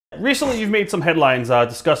Recently, you've made some headlines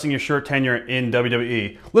discussing your short tenure in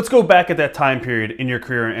WWE. Let's go back at that time period in your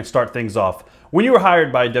career and start things off. When you were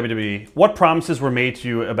hired by WWE, what promises were made to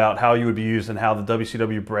you about how you would be used and how the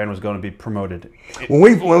WCW brand was going to be promoted? When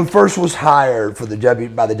we first was hired by the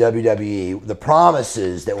WWE, the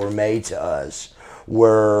promises that were made to us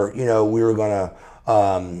were, we were going to,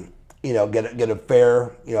 get a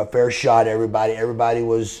fair shot at everybody. Everybody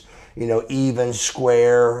was, even,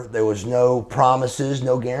 square. There was no promises,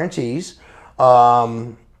 no guarantees.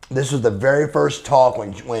 This was the very first talk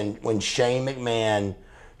when Shane McMahon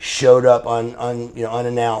showed up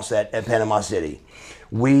unannounced at Panama City.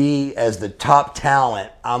 We, as the top talent,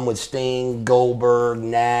 I'm with Sting, Goldberg,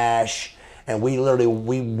 Nash, and we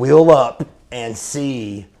wheel up and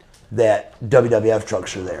see that WWF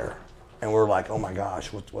trucks are there. And we're like, oh my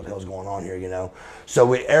gosh, what the hell's going on here,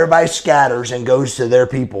 So everybody scatters and goes to their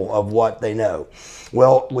people of what they know.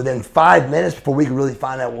 Well, within 5 minutes before we could really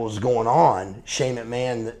find out what was going on, Shane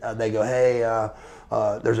McMahon, they go, hey,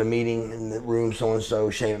 there's a meeting in the room,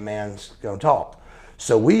 so-and-so, Shane McMahon's going to talk.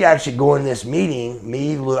 So we actually go in this meeting,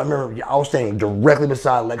 I remember I was standing directly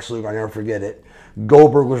beside Lex Luger, I never forget it.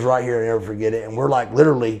 Goldberg was right here, I never forget it. And we're like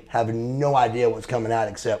literally having no idea what's coming out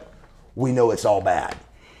except we know it's all bad.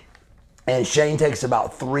 And Shane takes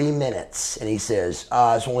about 3 minutes and he says,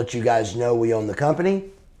 I just want to let you guys know we own the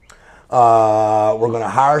company. We're going to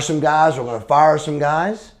hire some guys. We're going to fire some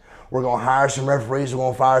guys. We're going to hire some referees. We're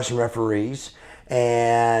going to fire some referees.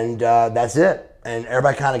 And that's it. And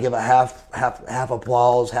everybody kind of give a half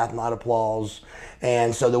applause, half not applause.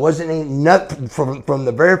 And so there wasn't nothing from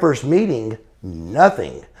the very first meeting,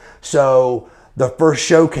 nothing. So the first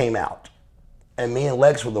show came out. And me and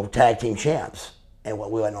Lex were the tag team champs. And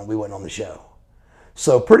we went on the show.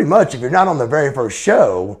 So pretty much, if you're not on the very first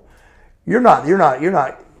show, you're not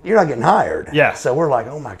getting hired. Yeah. So we're like,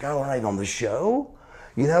 oh my God, we're not even on the show,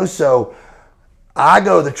 So I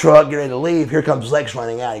go to the truck, get ready to leave. Here comes Lex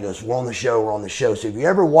running out. He goes, we're on the show. We're on the show. So if you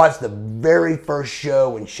ever watched the very first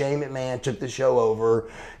show when Shane McMahon took the show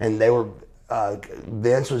over, and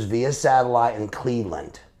Vince was via satellite in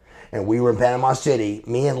Cleveland, and we were in Panama City.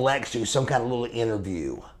 Me and Lex do some kind of little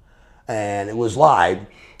interview. And it was live.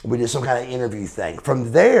 We did some kind of interview thing.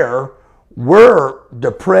 From there, we're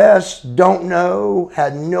depressed, don't know,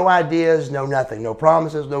 had no ideas, no nothing. No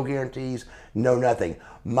promises, no guarantees, no nothing.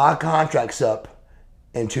 My contract's up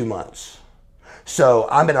in 2 months. So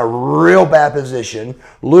I'm in a real bad position.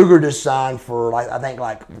 Luger just signed for I think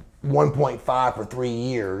 1.5 for 3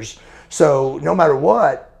 years. So no matter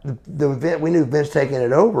what, the event, we knew Vince taking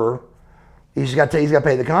it over, he's got to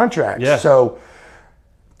pay the contract. Yeah. So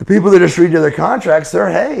the people that just read their contracts, they're,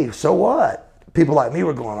 hey, so what? People like me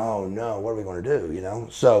were going, oh no, what are we going to do,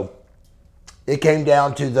 So it came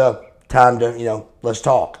down to the time to, let's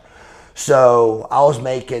talk. So I was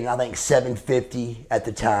making, I think, $750 at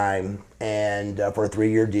the time, and for a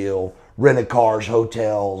 3-year deal, rented cars,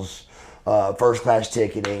 hotels, first class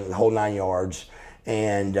ticketing, the whole 9 yards,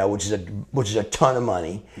 and which is a ton of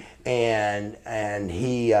money. And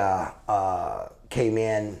he came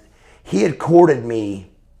in. He had courted me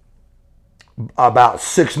about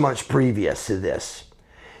 6 months previous to this,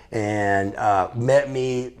 and met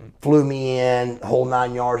me, flew me in, whole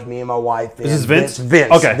 9 yards, me and my wife. This is Vince?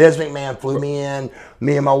 Vince. Okay. Vince McMahon flew me in,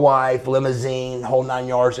 me and my wife, limousine, whole 9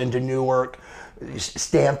 yards into Newark,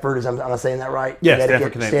 Stamford, am I saying that right? Yeah,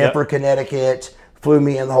 Connecticut. Stamford, Connecticut, flew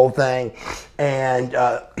me in the whole thing. And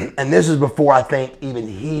this is before I think even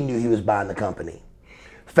he knew he was buying the company.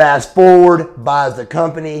 Fast forward, buys the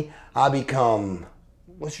company, I become,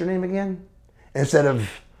 what's your name again? Instead of,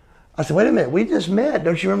 I said, wait a minute, we just met.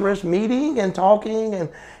 Don't you remember us meeting and talking?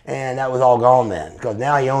 And that was all gone then, because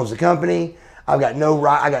now he owns the company. I got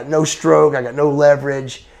no stroke. I got no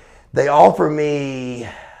leverage. They offer me,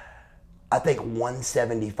 I think,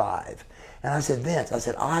 $175. And I said, Vince,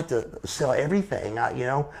 I'll have to sell everything.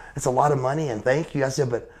 It's a lot of money, and thank you. I said,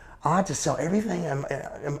 but I'll have to sell everything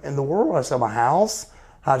in the world. I sell my house.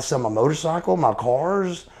 I have to sell my motorcycle, my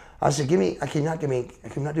cars. I said, I cannot do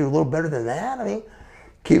a little better than that? I mean,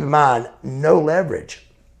 keep in mind, no leverage.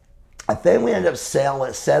 I think we ended up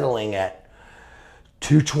settling at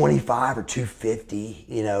 $225 or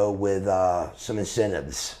 $250, with some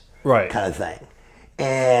incentives, right, kind of thing.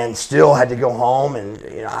 And still had to go home, and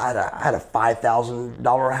I had a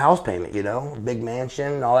 $5,000 house payment, big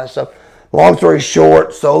mansion and all that stuff. Long story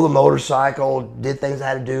short, sold the motorcycle, did things I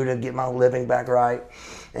had to do to get my living back right,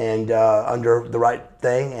 and under the right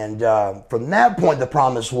thing. And from that point, the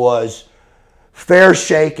promise was fair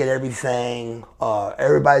shake at everything.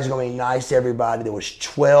 Everybody's going to be nice to everybody. There was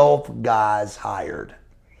 12 guys hired,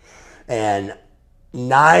 and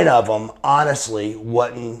 9 of them, honestly,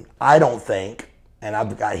 wasn't, I don't think, and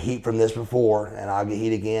I've got heat from this before, and I'll get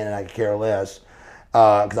heat again, and I could care less,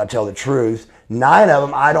 because I tell the truth. 9 of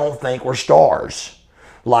them, I don't think were stars.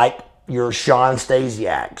 Like your Sean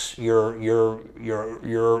Stasiaks,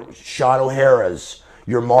 your Sean O'Hara's,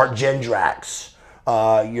 your Mark Jendraks,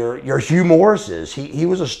 your Hugh Morris's. He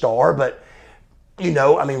was a star, but you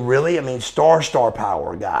know, I mean, really, I mean, star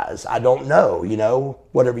power, guys. I don't know, you know,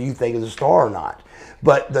 whatever you think is a star or not.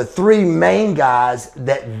 But the 3 main guys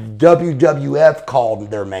that WWF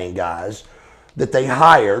called their main guys that they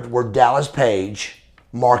hired were Dallas Page,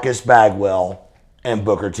 Marcus Bagwell, and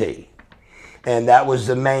Booker T. And that was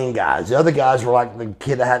the main guys. The other guys were like the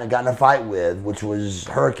kid I hadn't gotten a fight with, which was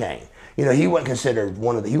Hurricane. You know, he wasn't considered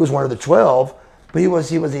he was one of the 12, but he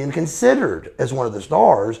wasn't even considered as one of the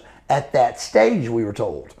stars at that stage, we were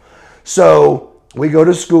told. So we go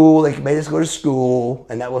to school, they made us go to school,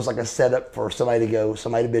 and that was like a setup for somebody to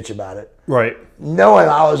bitch about it. Right. Knowing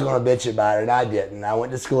I was going to bitch about it, and I didn't. I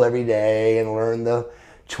went to school every day and learned the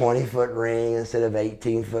 20-foot ring instead of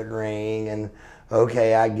 18-foot ring, and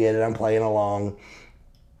okay, I get it, I'm playing along.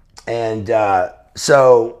 And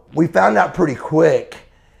so we found out pretty quick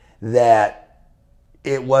that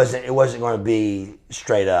it wasn't going to be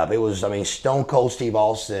straight up. It was, I mean, Stone Cold Steve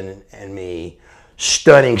Austin and me,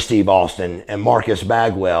 stunning Steve Austin and Marcus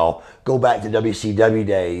Bagwell go back to WCW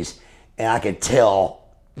days, and I could tell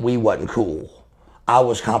we wasn't cool. I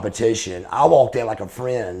was competition. I walked in like a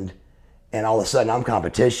friend, and all of a sudden I'm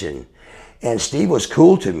competition. And Steve was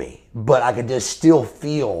cool to me, but I could just still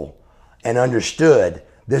feel and understood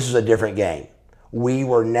this was a different game. We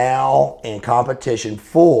were now in competition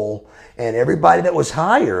full, and everybody that was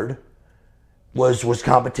hired was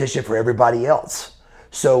competition for everybody else.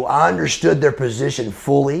 So I understood their position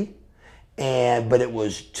fully, but it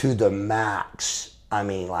was to the max. I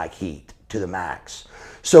mean, like heat, to the max.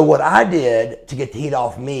 So what I did to get the heat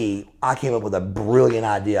off me, I came up with a brilliant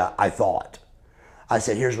idea, I thought. I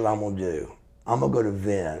said, here's what I'm going to do. I'm going to go to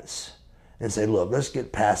Vince and say, look, let's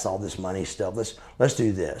get past all this money stuff. Let's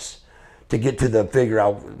do this. To get to the figure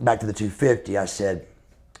out, back to the 250, I said,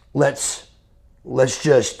 let's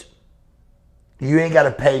just, you ain't got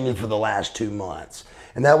to pay me for the last 2 months.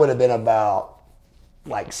 And that would have been about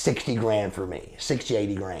like 60 grand for me, 60,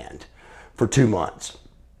 80 grand for 2 months.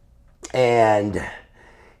 And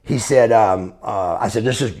he said, I said,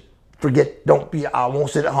 this is, I won't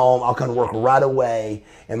sit at home. I'll come to work right away.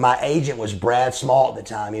 And my agent was Brad Small at the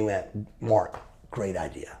time. He went, Mark, great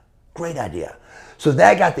idea. Great idea. So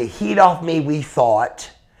that got the heat off me, we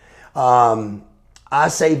thought. I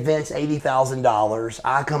saved Vince $80,000.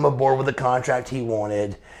 I come aboard with the contract he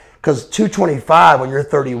wanted. Because $225 when you're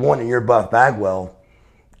 31 and you're Buff Bagwell,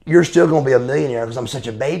 you're still going to be a millionaire because I'm such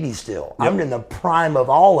a baby still. Yep. I'm in the prime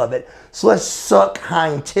of all of it. So let's suck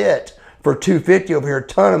hind tit for $250 over here, a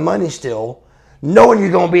ton of money still, knowing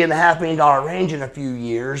you're going to be in the $500,000 range in a few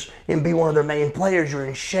years and be one of their main players. You're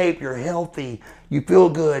in shape, you're healthy, you feel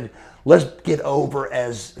good. Let's get over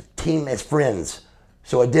as a team, as friends.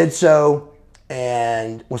 So I did so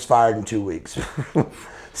and was fired in 2 weeks.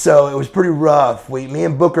 So it was pretty rough. Me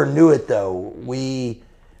and Booker knew it though. We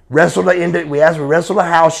wrestled a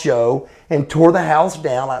house show and tore the house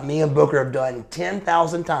down like me and Booker have done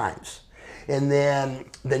 10,000 times. And then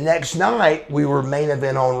the next night we were main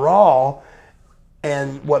event on Raw.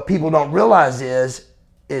 And what people don't realize is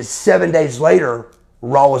 7 days later,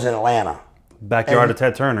 Raw was in Atlanta. Backyard of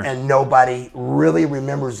Ted Turner. And nobody really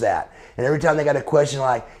remembers that. And every time they got a question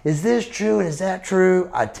like, is this true and is that true?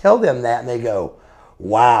 I tell them that and they go,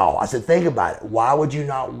 wow. I said, think about it. Why would you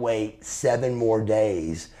not wait 7 more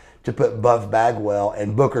days to put Buff Bagwell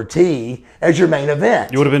and Booker T as your main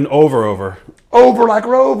event? You would have been over. Over like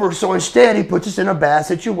Rover. So instead, he puts us in a bad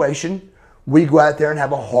situation. We go out there and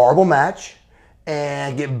have a horrible match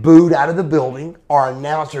and get booed out of the building. Our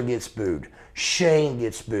announcer gets booed. Shane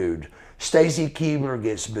gets booed. Stacy Keebler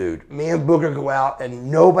gets booed. Me and Booker go out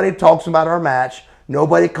and nobody talks about our match.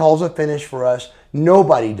 Nobody calls a finish for us.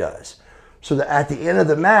 Nobody does. So that at the end of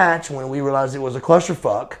the match, when we realized it was a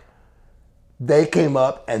clusterfuck, they came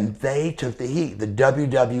up and they took the heat. The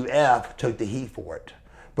WWF took the heat for it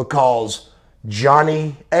because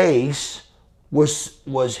Johnny Ace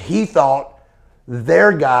he thought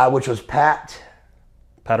their guy, which was Pat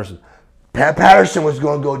Patterson was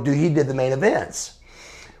going to go do. He did the main events.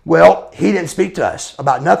 Well, he didn't speak to us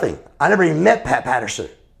about nothing. I never even met Pat Patterson,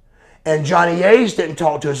 and Johnny Ace didn't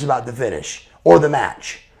talk to us about the finish or the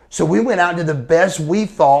match. So we went out and did the best we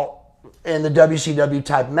thought in the WCW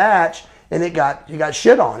type match, and it got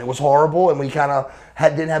shit on. It was horrible, and we kind of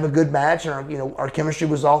didn't have a good match, and our chemistry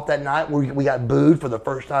was off that night. We got booed for the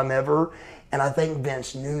first time ever, And I think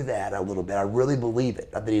Vince knew that a little bit. I really believe it.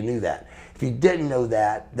 I think he knew that. If he didn't know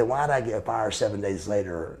that, then why did I get fired 7 days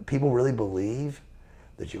later? People really believe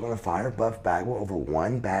that you're going to fire Buff Bagwell over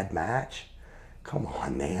one bad match? Come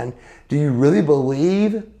on, man. Do you really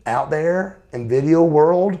believe out there in video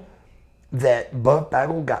world that Buff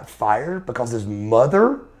Bagwell got fired because his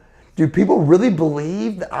mother? Do people really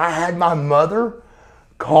believe that I had my mother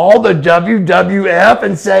call the WWF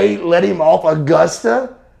and say, let him off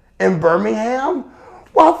Augusta in Birmingham?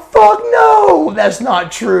 Well, fuck no, that's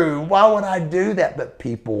not true. Why would I do that? But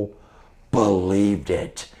people believed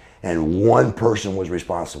it. And one person was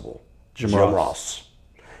responsible, Jim Ross.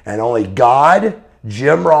 And only God,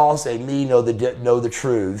 Jim Ross, and me know the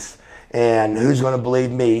truth. And who's going to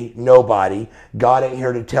believe me? Nobody. God ain't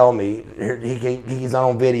here to tell me. He's not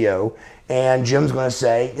on video. And Jim's going to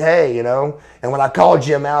say, hey, you know. And when I called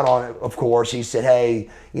Jim out on it, of course, he said, hey,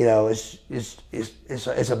 you know,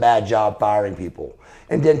 it's a bad job firing people.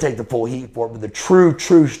 And didn't take the full heat for it. But the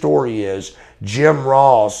true story is Jim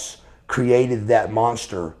Ross created that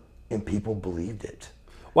monster, and people believed it.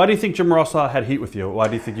 Why do you think Jim Ross had heat with you? Why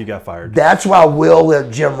do you think you got fired? That's why Will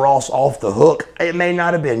let Jim Ross off the hook. It may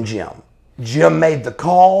not have been Jim. Jim made the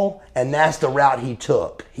call, and that's the route he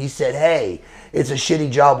took. He said, hey, it's a shitty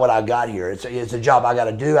job what I got here. It's a job I got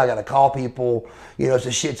to do. I got to call people. You know,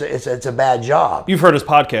 it's a bad job. You've heard his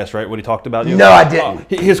podcast, right? What he talked about you? No, I didn't.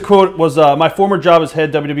 His quote was, my former job as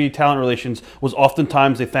head WWE talent relations was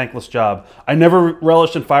oftentimes a thankless job. I never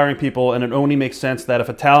relished in firing people, and it only makes sense that if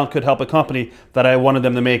a talent could help a company, that I wanted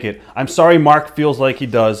them to make it. I'm sorry Mark feels like he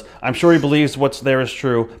does. I'm sure he believes what's there is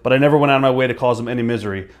true, but I never went out of my way to cause him any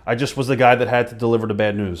misery. I just was the guy that had to deliver the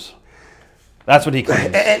bad news. That's what he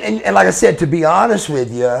claims. And like I said, to be honest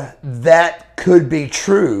with you, that could be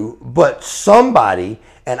true, but somebody,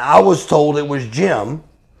 and I was told it was Jim,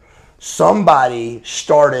 somebody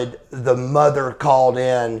started, the mother called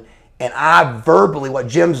in, and I verbally, what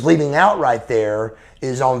Jim's leaving out right there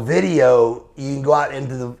is on video. You can go out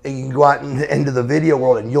into the video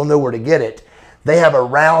world and you'll know where to get it. They have a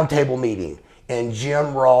round table meeting and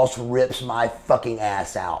Jim Ross rips my fucking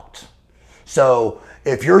ass out. So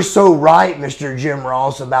if you're so right, Mr. Jim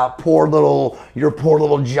Ross, about your poor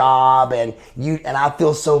little job, and I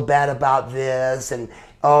feel so bad about this, and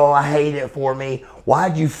oh, I hate it for me.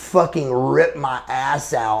 Why'd you fucking rip my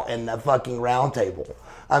ass out in the fucking round table?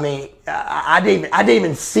 I mean, I didn't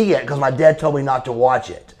even see it because my dad told me not to watch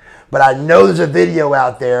it. But I know there's a video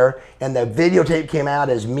out there, and the videotape came out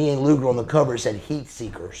as me and Luger on the cover. It said Heat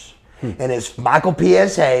Seekers. And it's Michael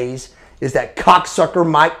P.S. Hayes, it's that cocksucker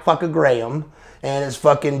Mike fucking Graham, and it's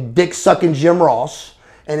fucking dick-sucking Jim Ross,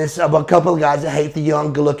 and it's a couple of guys that hate the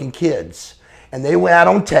young, good-looking kids. And they went out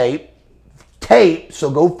on tape, so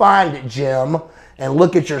go find it, Jim, and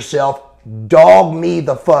look at yourself. Dog me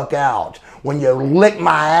the fuck out. When you lick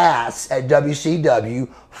my ass at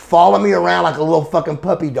WCW, follow me around like a little fucking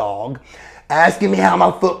puppy dog, asking me how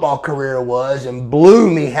my football career was, and blew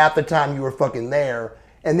me half the time you were fucking there,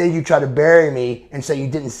 and then you try to bury me and say you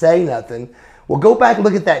didn't say nothing. Well, go back and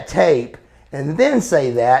look at that tape, and then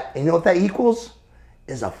say that, and you know what that equals?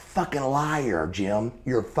 Is a fucking liar, Jim.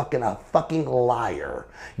 You're a fucking liar.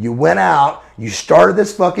 You went out, you started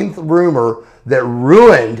this fucking rumor that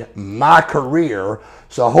ruined my career,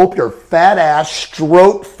 so I hope your fat ass,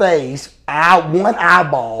 stroke face, one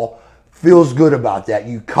eyeball feels good about that,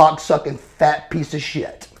 you cocksucking fat piece of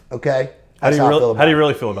shit, okay? How do you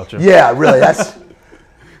really feel about Jim? Yeah, really,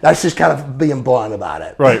 that's just kind of being blunt about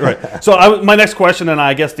it. Right. So my next question, and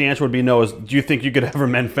I guess the answer would be no, is do you think you could ever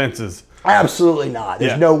mend fences? Absolutely not.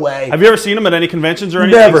 There's no way. Have you ever seen him at any conventions or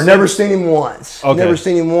anything? Never seen him once. Okay. Never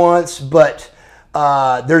seen him once, but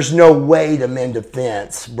there's no way to mend a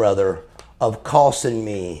fence, brother, of costing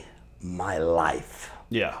me my life.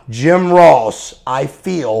 Yeah. Jim Ross, I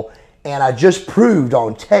feel, and I just proved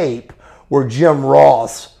on tape where Jim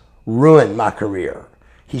Ross ruined my career.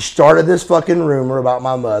 He started this fucking rumor about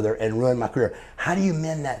my mother and ruined my career. How do you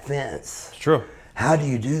mend that fence? It's true. How do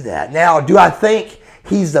you do that? Now, do I think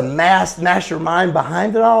he's the mastermind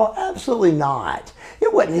behind it all? Absolutely not.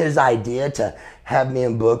 It wasn't his idea to have me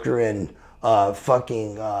and Booker in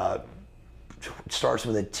starts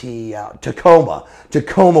with a T out, Tacoma,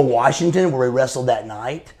 Washington, where we wrestled that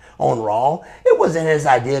night on Raw. It wasn't his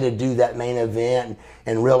idea to do that main event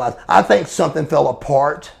and realize. I think something fell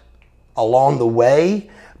apart along the way,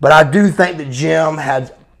 but I do think that Jim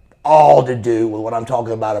had all to do with what I'm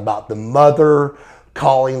talking about the mother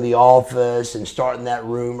calling the office and starting that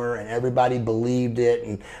rumor, and everybody believed it.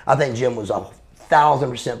 And I think Jim was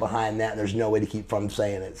 1,000% behind that, and there's no way to keep from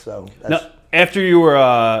saying it. So that's, now, after you were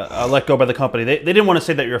let go by the company, they didn't want to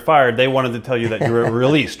say that you were fired. They wanted to tell you that you were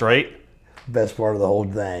released, right? Best part of the whole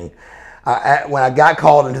thing. When I got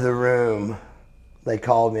called into the room, they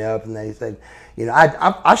called me up and they said, you know,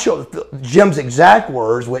 I showed Jim's exact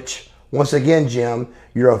words, which, once again, Jim,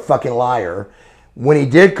 you're a fucking liar. When he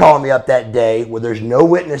did call me up that day, where there's no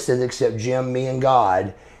witnesses except Jim, me, and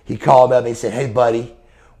God, he called me up and he said, hey, buddy,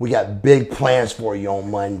 we got big plans for you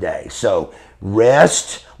on Monday. So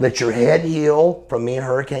rest, let your head heal from me and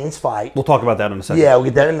Hurricane's fight. We'll talk about that in a second. Yeah, we'll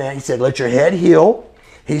get that in a minute. He said, let your head heal.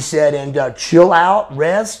 He said, and chill out,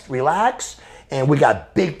 rest, relax, and we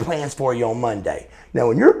got big plans for you on Monday. Now,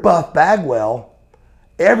 when you're Buff Bagwell,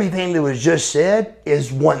 everything that was just said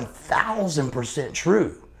is 1,000%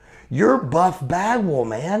 true. You're Buff Bagwell,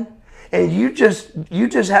 man, and you just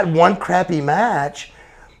had one crappy match.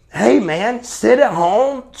 Hey, man, sit at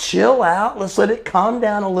home, chill out. Let's let it calm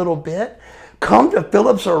down a little bit. Come to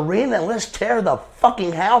Phillips Arena and let's tear the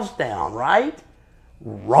fucking house down, right?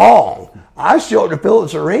 Wrong. I showed up to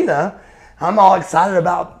Phillips Arena. I'm all excited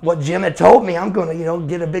about what Jim had told me. I'm going to, you know,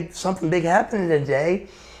 get something big happening today.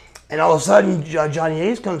 And all of a sudden, Johnny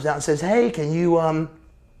Ace comes out and says, hey, can you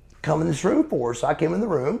come in this room for us? So I came in the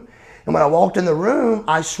room. And when I walked in the room,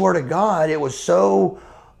 I swear to God, it was so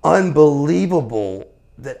unbelievable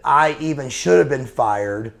that I even should have been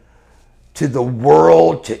fired. To the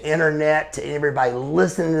world, to internet, to everybody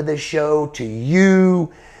listening to this show, to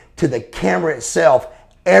you, to the camera itself,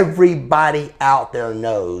 everybody out there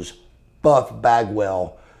knows Buff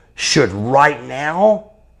Bagwell should right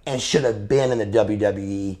now and should have been in the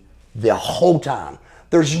WWE the whole time.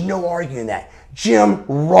 There's no arguing that. Jim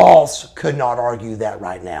Ross could not argue that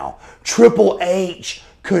right now. Triple H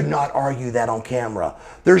could not argue that on camera.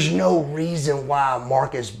 There's no reason why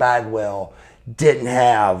Marcus Bagwell didn't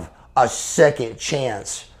have a second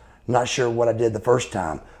chance. Not sure what I did the first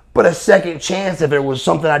time, but a second chance if it was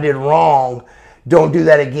something I did wrong. Don't do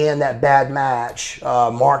that again, that bad match.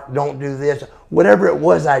 Mark, don't do this. Whatever it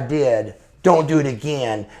was I did, don't do it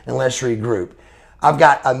again and let's regroup. I've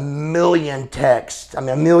got a million texts, a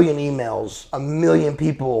million emails, a million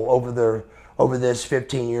people over this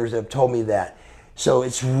 15 years that have told me that. So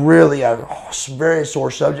it's really a very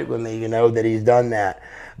sore subject with me, you know, that he's done that.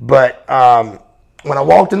 But when I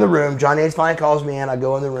walked in the room, Johnny Ace finally calls me in. I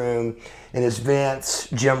go in the room, and it's Vince,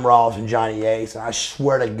 Jim Ross, and Johnny Ace. And I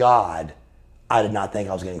swear to God, I did not think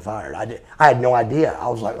I was getting fired. I had no idea. I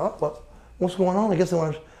was like, oh, what's going on? I guess they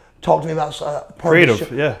want to talk to me about part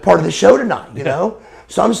of the show tonight, you know?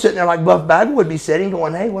 So I'm sitting there like Buff Bagwell would be sitting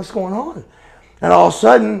going, hey, what's going on? And all of a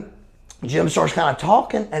sudden, Jim starts kind of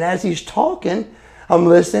talking. And as he's talking, I'm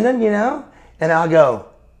listening, you know? And I go,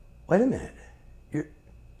 wait a minute.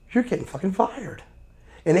 You're getting fucking fired.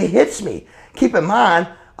 And it hits me. Keep in mind,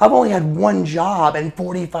 I've only had one job in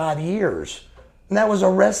 45 years. And that was a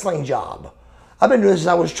wrestling job. I've been doing this since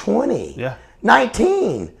I was 20.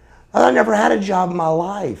 19. I never had a job in my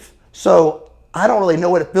life. So I don't really know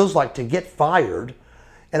what it feels like to get fired.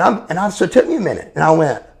 So it took me a minute. And I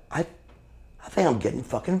went, I think I'm getting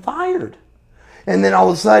fucking fired. And then all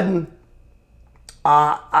of a sudden,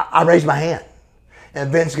 I raised my hand.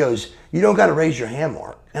 And Vince goes, you don't got to raise your hand,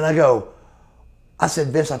 Mark. And I said,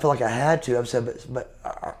 Vince, I feel like I had to. I said, but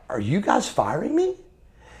are you guys firing me?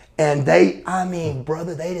 And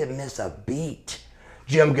brother, they didn't miss a beat.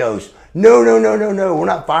 Jim goes, no, we're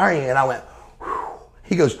not firing you. And I went, whew.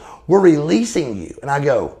 He goes, we're releasing you. And I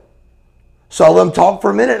go, so I let him talk for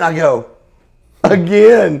a minute, and I go,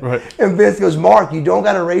 again. Right. And Vince goes, Mark, you don't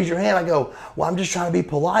got to raise your hand. I go, well, I'm just trying to be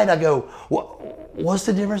polite. I go, what's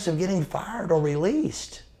the difference of getting fired or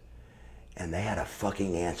released? And they had a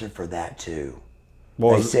fucking answer for that too.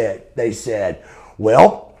 They said,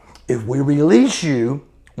 well, if we release you,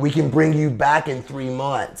 we can bring you back in 3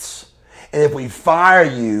 months. And if we fire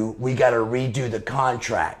you, we got to redo the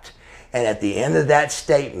contract. And at the end of that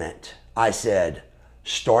statement, I said,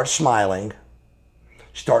 start smiling,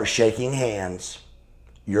 start shaking hands,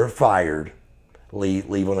 you're fired,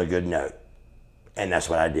 leave on a good note. And that's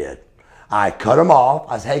what I did. I cut them off.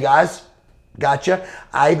 I said, hey guys, gotcha.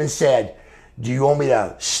 I even said, do you want me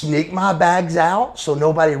to sneak my bags out so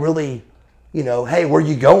nobody really, you know, hey, where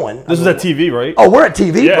you going? This is at TV, right? Oh, we're at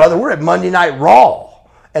TV, brother. We're at Monday Night Raw.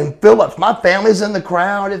 And Phillips, my family's in the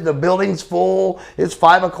crowd. The building's full. It's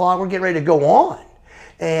 5 o'clock. We're getting ready to go on.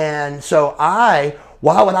 And so why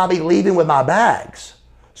would I be leaving with my bags?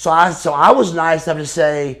 So I was nice enough to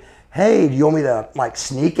say, hey, do you want me to like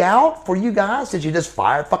sneak out for you guys since you just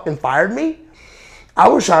fucking fired me? I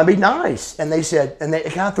was trying to be nice. And they said, and they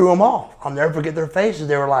kind of threw them off. I'll never forget their faces.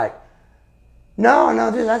 They were like, no,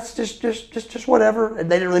 that's just whatever. And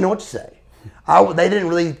they didn't really know what to say. They didn't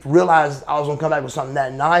really realize I was going to come back with something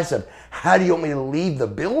that nice of, how do you want me to leave the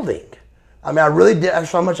building? I mean, I really did.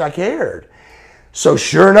 That's how much I cared. So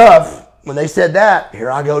sure enough, when they said that,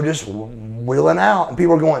 here I go just wheeling out. And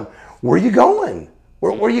people are going, where are you going?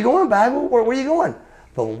 Where are you going, Bagwell? Where are you going?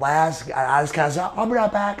 The last guy, I just kind of said, I'll be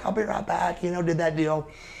right back. I'll be right back. You know, did that deal.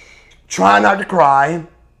 Trying not to cry.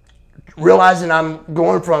 Realizing I'm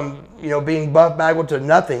going from, you know, being Buff Bagwell to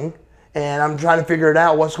nothing. And I'm trying to figure it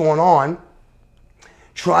out, what's going on.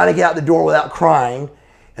 Trying to get out the door without crying.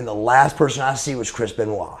 And the last person I see was Chris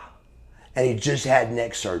Benoit. And he just had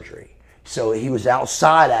neck surgery. So he was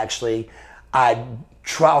outside, actually. I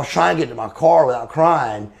was trying to get to my car without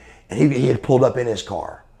crying. And he had pulled up in his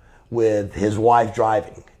car with his wife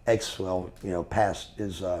driving. Past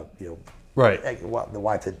his, right. The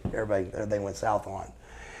wife that everything went south on.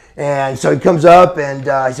 And so he comes up and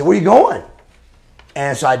he said, where are you going?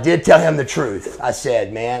 And so I did tell him the truth. I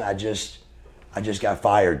said, man, I just got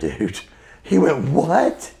fired, dude. He went,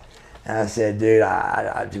 what? And I said, dude,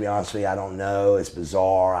 I to be honest with you, I don't know. It's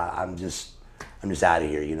bizarre. I'm just out of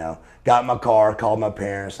here, you know. Got in my car, called my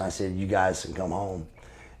parents, and I said, you guys can come home.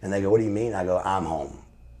 And they go, what do you mean? I go, I'm home.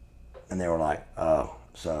 And they were like, oh.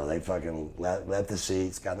 So they fucking left the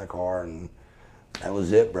seats, got in the car, and that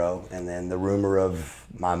was it, bro. And then the rumor of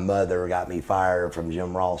my mother got me fired from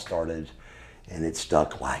Jim Ross started, and it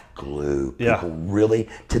stuck like glue. Yeah. People really,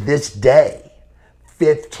 to this day,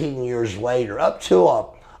 15 years later, up to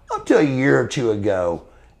a year or two ago,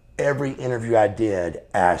 every interview I did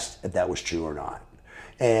asked if that was true or not.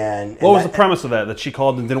 And what was the premise of that? That she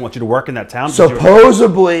called and didn't want you to work in that town?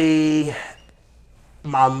 Supposedly,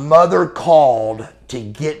 my mother called to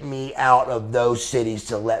get me out of those cities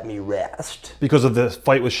to let me rest. Because of the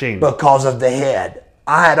fight with Shane? Because of the head.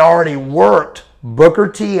 I had already worked Booker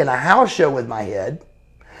T in a house show with my head.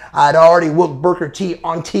 I had already worked Booker T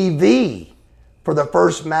on TV for the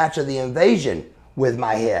first match of the Invasion with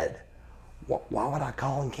my head. Why would I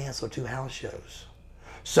call and cancel 2 house shows?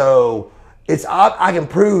 So I can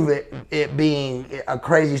prove it being a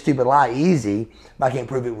crazy, stupid lie easy, but I can't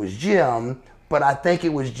prove it was Jim. But I think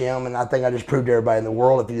it was Jim, and I think I just proved to everybody in the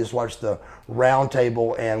world, if you just watch the round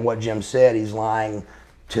table and what Jim said, he's lying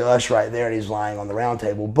to us right there, and he's lying on the round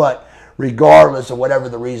table. But regardless of whatever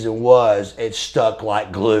the reason was, it stuck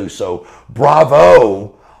like glue. So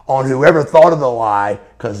bravo on whoever thought of the lie,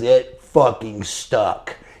 because it fucking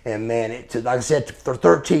stuck. And man, like I said, for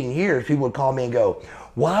 13 years, people would call me and go,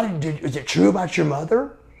 is it true about your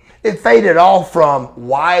mother? It faded off from,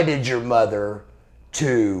 why did your mother,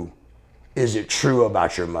 to, is it true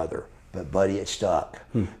about your mother? But buddy, it stuck.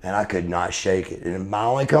 And I could not shake it. And my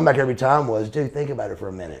only comeback every time was, dude, think about it for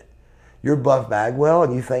a minute. You're Buff Bagwell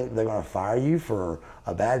and you think they're going to fire you for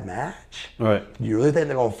a bad match? Right. You really think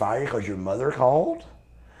they're going to fire you because your mother called?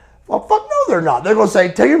 Well, fuck no, they're not. They're going to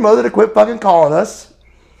say, tell your mother to quit fucking calling us,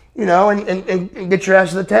 you know, and get your ass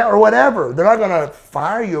to the town or whatever. They're not going to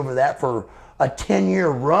fire you over that for a 10-year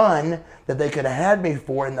run that they could have had me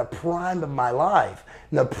for in the prime of my life,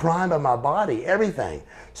 in the prime of my body, everything.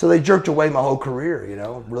 So they jerked away my whole career, you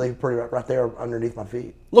know, really pretty right there underneath my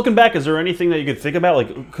feet. Looking back, is there anything that you could think about?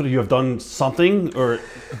 Like, could you have done something, or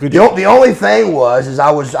could the only thing was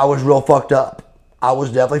I was real fucked up. I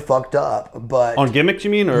was definitely fucked up, but on gimmicks,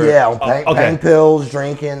 you mean, or yeah, on pain pills,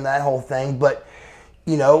 drinking, that whole thing. But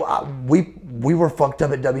you know, we were fucked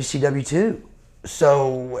up at WCW too.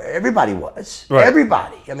 So everybody was. Right.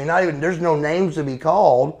 Everybody. I mean, not even, there's no names to be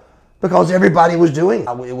called because everybody was doing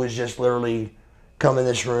it. It was just literally come in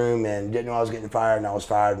this room and didn't know I was getting fired, and I was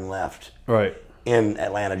fired and left. Right. In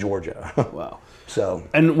Atlanta, Georgia. Wow. So.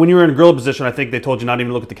 And when you were in gorilla position, I think they told you not even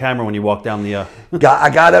to look at the camera when you walked down the. I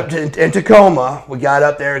got up in Tacoma. We got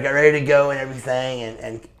up there, got ready to go and everything,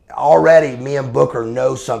 and already me and Booker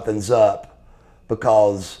know something's up.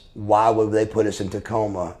 Because why would they put us in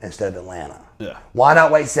Tacoma instead of Atlanta? Yeah. Why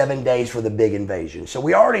not wait 7 days for the big invasion? So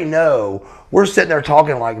we already know, we're sitting there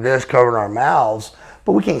talking like this, covering our mouths,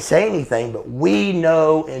 but we can't say anything. But we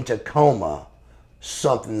know in Tacoma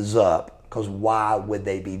something's up, because why would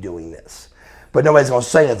they be doing this? But nobody's going to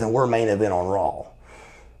say nothing. We're main event on Raw.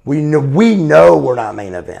 We know we're not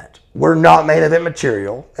main event. We're not main event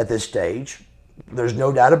material at this stage. There's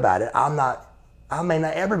no doubt about it. I may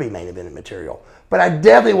not ever be main event material. But I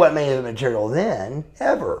definitely wasn't main event material then,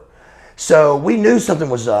 ever. So we knew something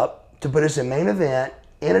was up to put us in main event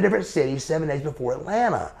in a different city 7 days before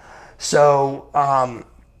Atlanta. So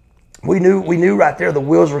we knew right there the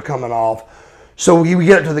wheels were coming off. So we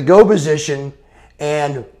get up to the go position,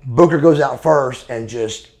 and Booker goes out first, and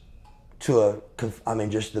just the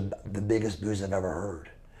biggest booze I've ever heard.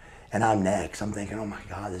 And I'm next. I'm thinking, oh my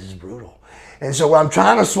God, this is brutal. And so when I'm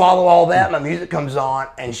trying to swallow all that, my music comes on,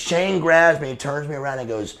 and Shane grabs me, turns me around, and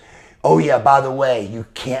goes, oh yeah, by the way, you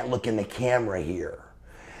can't look in the camera here.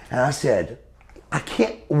 And I said, I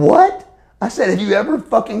can't, what? I said, have you ever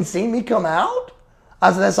fucking seen me come out?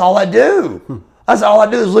 I said, that's all I do. I said, all I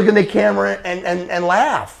do is look in the camera and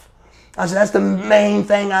laugh. I said, that's the main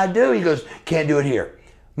thing I do. He goes, can't do it here.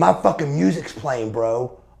 My fucking music's playing,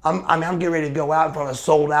 bro. I'm getting ready to go out in front of a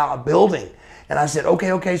sold out building. And I said,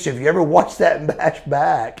 okay, so if you ever watch that match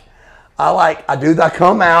back, I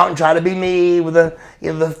come out and try to be me with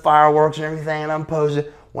the fireworks and everything, and I'm posing.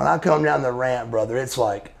 When I come down the ramp, brother, it's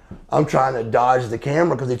like I'm trying to dodge the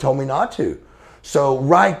camera because they told me not to. So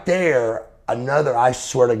right there, I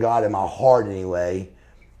swear to God, in my heart anyway,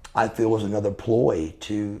 I feel was another ploy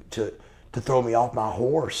to throw me off my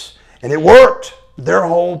horse. And it worked. Their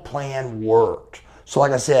whole plan worked. So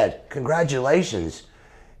like I said, congratulations.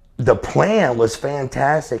 The plan was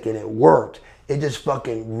fantastic and it worked. It just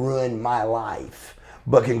fucking ruined my life.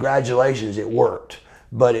 But congratulations, it worked.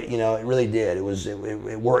 But it really did.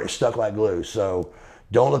 It worked. It stuck like glue. So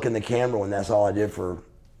don't look in the camera when that's all I did for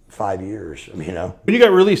 5 years. When you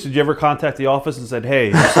got released, did you ever contact the office and said,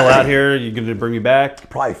 "Hey, you're still out here? You going to bring me back?"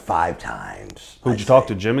 Probably 5 times. Who'd you talk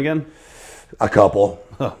to, Jim again? A couple.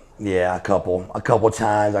 Huh. Yeah, a couple. A couple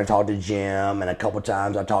times I talked to Jim, and a couple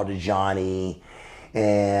times I talked to Johnny.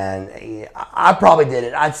 And I probably did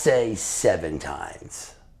it, I'd say 7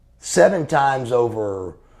 times. 7 times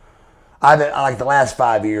over, like the last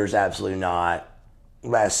 5 years, absolutely not.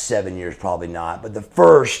 Last 7 years, probably not. But the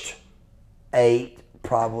first 8, I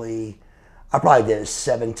probably did it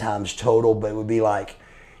 7 times total, but it would be like,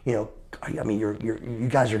 you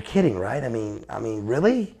guys are kidding, right? I mean,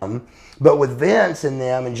 really? But with Vince and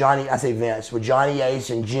them and Johnny, I say Vince, with Johnny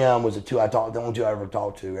Ace and Jim was the only 2 I ever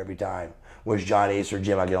talked to every time. Was Johnny Ace or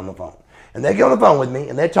Jim. I get on the phone. And they get on the phone with me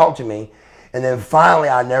and they talk to me. And then finally,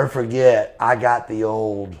 I never forget, I got the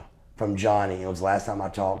old from Johnny. It was the last time I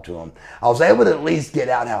talked to him. I was able to at least get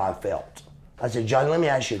out how I felt. I said, Johnny, let me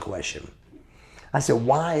ask you a question. I said,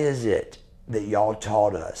 why is it that y'all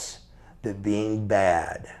taught us that being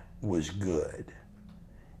bad was good?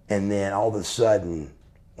 And then all of a sudden,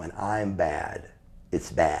 when I'm bad,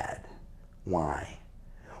 it's bad. Why?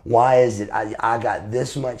 Why is it I got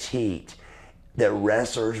this much heat that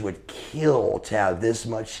wrestlers would kill to have this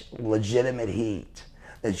much legitimate heat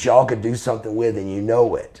that y'all could do something with and you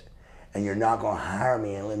know it, and you're not going to hire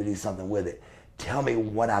me and let me do something with it? Tell me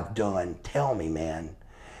what I've done. Tell me, man.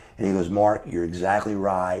 And he goes, Mark, you're exactly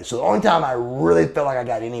right. So the only time I really felt like I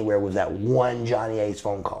got anywhere was that one Johnny Ace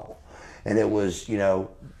phone call. And it was,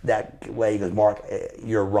 that way. He goes, Mark,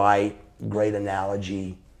 you're right. Great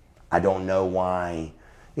analogy. I don't know why.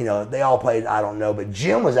 They all played, I don't know, but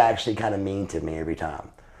Jim was actually kind of mean to me every time.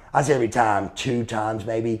 I say every time, 2 times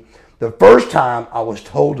maybe. The first time I was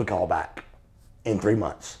told to call back in 3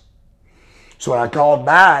 months. So when I called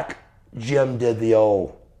back, Jim did the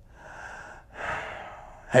old,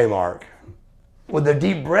 hey, Mark, with a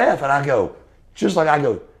deep breath. And I go,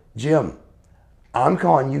 Jim, I'm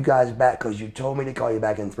calling you guys back because you told me to call you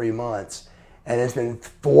back in 3 months. And it's been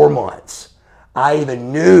 4 months. I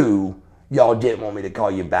even knew y'all didn't want me to call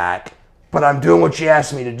you back, but I'm doing what you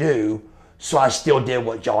asked me to do, so I still did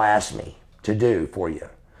what y'all asked me to do for you.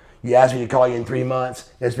 You asked me to call you in 3 months.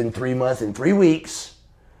 It's been 3 months and 3 weeks,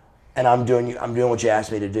 and I'm doing what you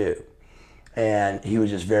asked me to do. And he was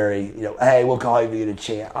just very, hey, we'll call you if you get a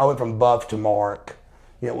chance. I went from Buff to Mark.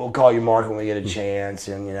 We'll call you Mark when we get a chance,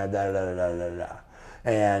 and da-da-da-da-da-da.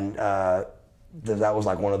 And that was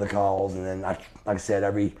like one of the calls. And then, like I said,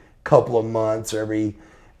 every couple of months, every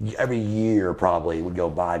year probably would go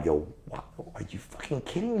by. I'd go, wow, are you fucking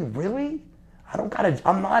kidding me? Really? Why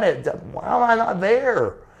am I not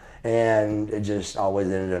there? And it just always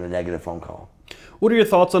ended in a negative phone call. What are your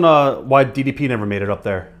thoughts on why DDP never made it up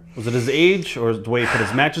there? Was it his age or the way he put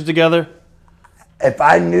his matches together? If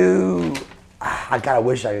I knew, I kind of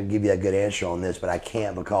wish I could give you a good answer on this, but I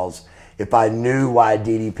can't, because if I knew why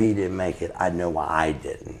DDP didn't make it, I'd know why I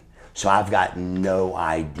didn't. So I've got no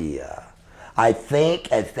idea. I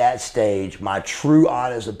think at that stage, my true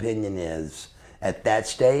honest opinion is, at that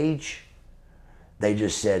stage, they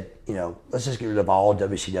just said, let's just get rid of all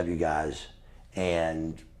WCW guys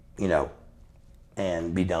and be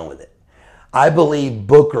done with it. I believe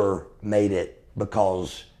Booker made it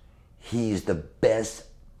because he's the best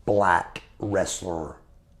black wrestler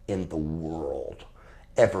in the world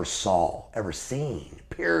ever seen,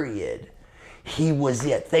 period. He was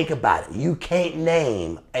it. Think about it. You can't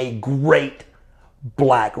name a great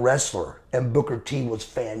black wrestler, and Booker T was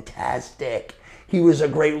fantastic. He was a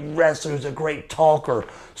great wrestler. He was a great talker.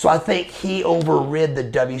 So I think he overrid the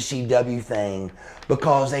WCW thing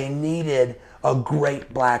because they needed a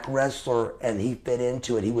great black wrestler, and he fit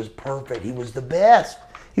into it. He was perfect. He was the best.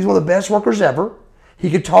 He's one of the best workers ever. He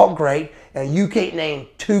could talk great, and you can't name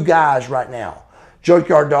 2 guys right now.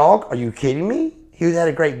 Junkyard Dog, are you kidding me? He had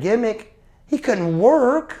a great gimmick. He couldn't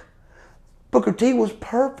work. Booker T was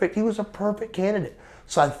perfect. He was a perfect candidate.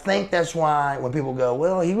 So I think that's why when people go,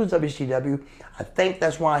 well, he was WCW, I think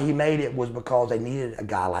that's why he made it, was because they needed a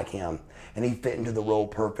guy like him. And he fit into the role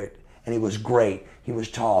perfect. And he was great. He was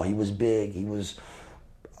tall. He was big. He was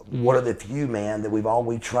one of the few, man, that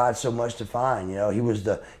we tried so much to find. You know, he was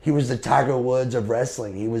the Tiger Woods of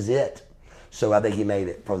wrestling. He was it. So I think he made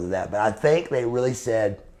it from that. But I think they really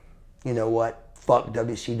said, you know what, fuck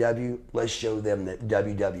WCW. Let's show them that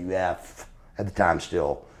WWF, at the time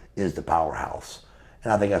still, is the powerhouse.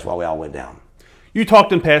 And I think that's why we all went down. You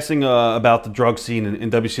talked in passing about the drug scene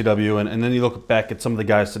in WCW, and then you look back at some of the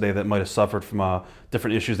guys today that might have suffered from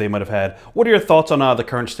different issues they might have had. What are your thoughts on the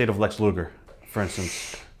current state of Lex Luger, for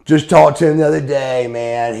instance? Just talked to him the other day,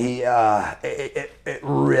 man. He it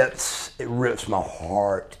rips my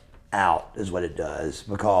heart out, is what it does,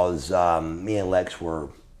 because me and Lex were,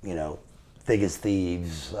 you know, thick as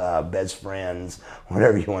thieves, best friends,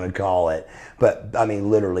 whatever you want to call it. But I mean,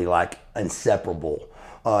 literally, like, inseparable.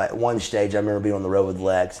 At one stage, I remember being on the road with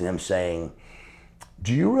Lex and him saying,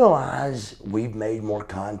 "Do you realize we've made more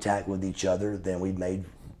contact with each other than we've made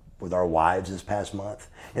with our wives this past month?"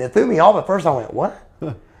 And it threw me off. At first, I went, "What?"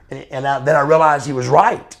 And then I realized he was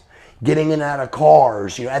right. Getting in and out of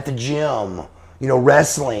cars, you know, at the gym, you know,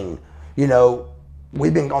 wrestling, you know,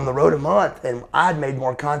 we've been on the road a month, and I'd made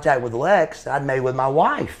more contact with Lex than I'd made with my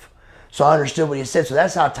wife. So I understood what he said. So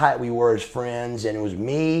that's how tight we were as friends. And it was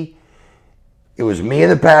me in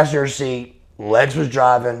the passenger seat. Lex was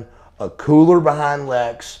driving, a cooler behind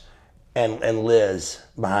Lex, and Liz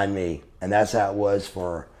behind me. And that's how it was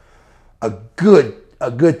for a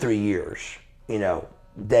good 3 years, you know,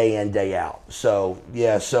 day in, day out. So,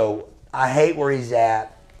 yeah, so I hate where he's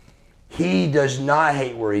at. He does not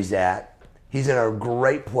hate where he's at. He's in a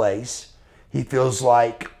great place. He feels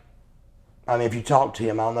like, I mean, if you talk to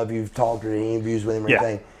him, I don't know if you've talked or any interviews with him or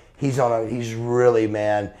anything. He's really,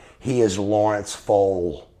 man, he is Lawrence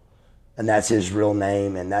Fole. And that's his real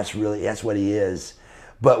name, and that's what he is.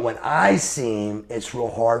 But when I see him, it's real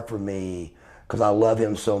hard for me because I love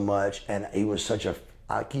him so much. And he was such a,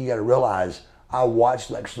 you got to realize, I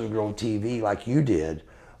watched Lex Luger on TV like you did,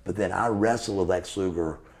 but then I wrestled with Lex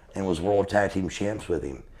Luger and was World Tag Team Champs with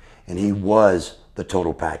him. And he was the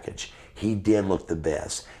total package. He did look the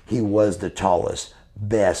best. He was the tallest,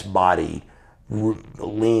 best bodied,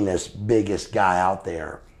 leanest, biggest guy out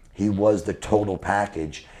there. He was the total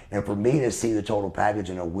package. And for me to see the total package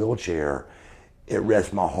in a wheelchair, it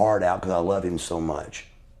rests my heart out because I love him so much.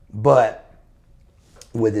 But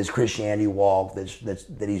with his Christianity walk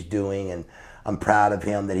that he's doing, and I'm proud of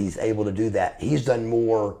him that he's able to do that. He's done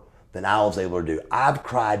more than I was able to do. I've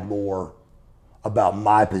cried more about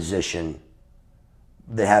my position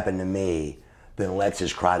that happened to me than Lex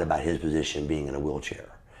has cried about his position being in a wheelchair.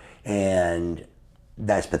 And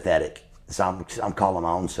that's pathetic. So I'm calling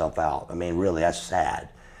my own self out. I mean, really, that's sad.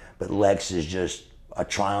 But Lex is just a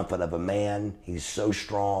triumphant of a man. He's so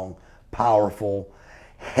strong, powerful,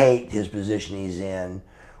 hate his position he's in.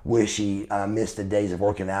 Wish he missed the days of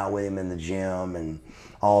working out with him in the gym and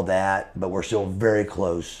all that, but we're still very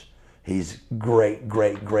close. He's great,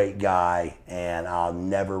 great, great guy, and I'll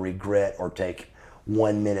never regret or take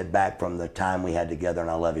 1 minute back from the time we had together, and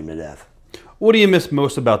I love him to death. What do you miss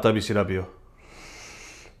most about WCW?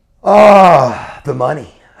 The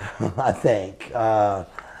money, I think.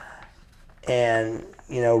 And,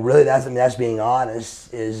 you know, really, that's being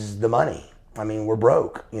honest, is the money. I mean, we're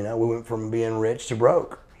broke. You know, we went from being rich to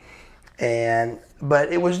broke.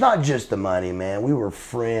 But it was not just the money, man. We were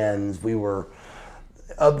friends. We were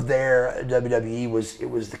up there at WWE. It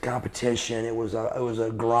was the competition. It was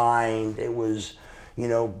a grind. It was, you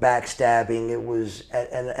know, backstabbing. It was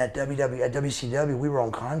at WCW we were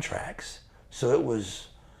on contracts, so it was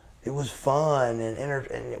fun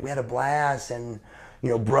and we had a blast, and, you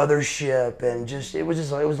know, brothership, and it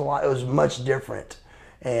was a lot. It was much different,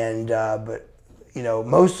 and but, you know,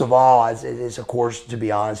 most of all, it's of course, to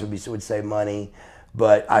be honest, would say money,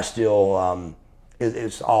 but I still,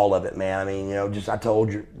 it's all of it, man. I mean, you know, I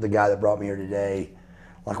told you, the guy that brought me here today,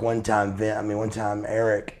 like one time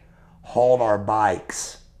Eric hauled our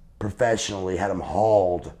bikes professionally, had them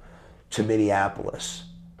hauled to Minneapolis,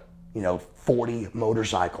 you know, 40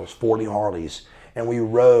 motorcycles, 40 Harleys, and we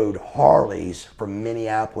rode Harleys from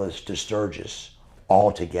Minneapolis to Sturgis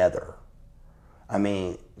all together. I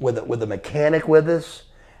mean, with a mechanic with us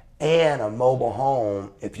and a mobile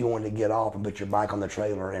home if you wanted to get off and put your bike on the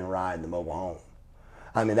trailer and ride in the mobile home.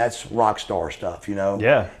 I mean, that's rock star stuff, you know?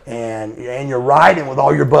 Yeah. And you're riding with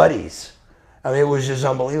all your buddies. I mean, it was just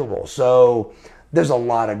unbelievable. So there's a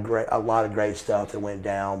lot of great stuff that went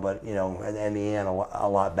down, but you know, in the end, a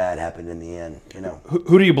lot bad happened in the end. You know,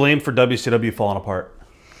 Who do you blame for WCW falling apart?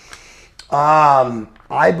 I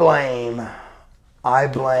blame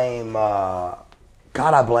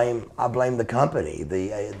the company.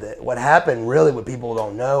 What happened really, what people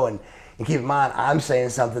don't know, and keep in mind, I'm saying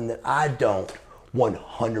something that I don't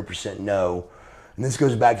 100% know. And this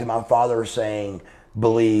goes back to my father saying,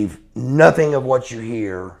 believe nothing of what you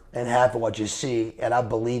hear and half of what you see. And I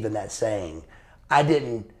believe in that saying. I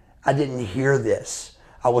didn't hear this.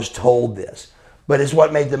 I was told this. But it's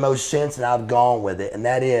what made the most sense, and I've gone with it. And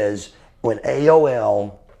that is when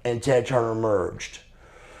AOL and Ted Turner merged,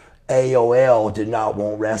 AOL did not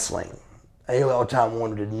want wrestling. AOL Time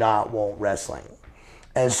Warner did not want wrestling.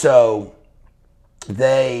 And so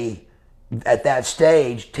they, at that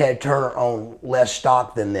stage, Ted Turner owned less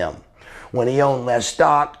stock than them. When he owned less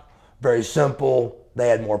stock, very simple, they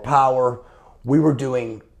had more power. We were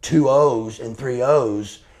doing 2 O's and 3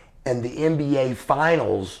 O's, and the NBA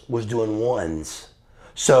Finals was doing 1s.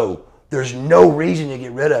 So there's no reason to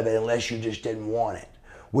get rid of it unless you just didn't want it.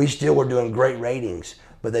 We still were doing great ratings,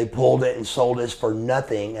 but they pulled it and sold us for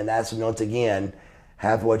nothing, and that's, once again,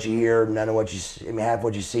 half of what you hear, none of what you see. I mean, half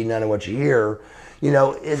what you see, none of what you hear. You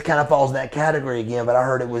know, it kind of falls in that category again, but I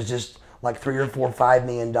heard it was just like $3 or $4, $5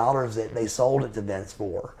 million that they sold it to Vince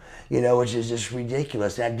for, you know, which is just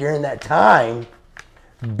ridiculous. Now, during that time,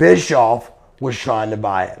 Bischoff was trying to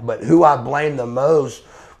buy it, but who I blame the most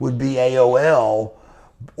would be AOL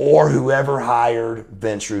or whoever hired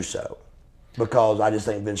Vince Russo, because I just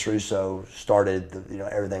think Vince Russo started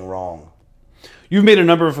everything wrong. You've made a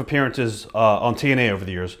number of appearances on TNA over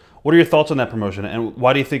the years. What are your thoughts on that promotion, and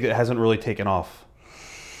why do you think it hasn't really taken off?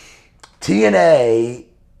 TNA,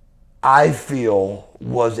 I feel,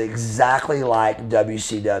 was exactly like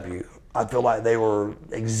WCW. I feel like they were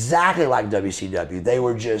exactly like WCW. They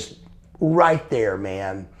were just right there,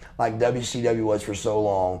 man, like WCW was for so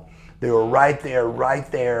long. They were right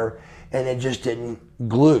there, and it just didn't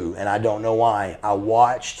glue, and I don't know why. I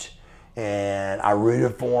watched, and I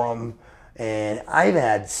rooted for them, and I even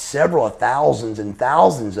had several thousands and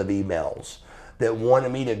thousands of emails that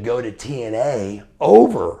wanted me to go to TNA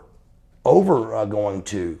over going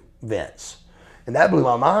to Vince. And that blew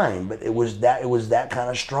my mind, but it was that kind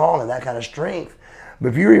of strong and that kind of strength. But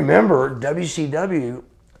if you remember, WCW,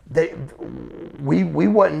 we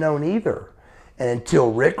wasn't known either. And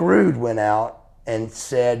until Rick Rude went out and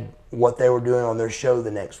said what they were doing on their show the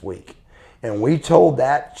next week. And we told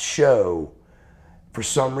that show, for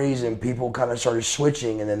some reason, people kind of started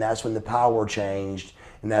switching, and then that's when the power changed,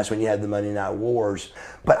 and that's when you had the Monday Night Wars.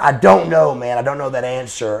 But I don't know, man. I don't know that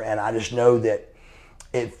answer, and I just know that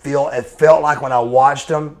it felt like when I watched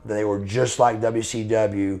them, that they were just like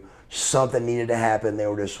WCW. Something needed to happen. They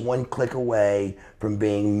were just one click away from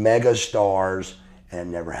being mega stars, and it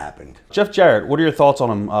never happened. Jeff Jarrett, what are your thoughts on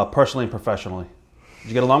him personally and professionally? Did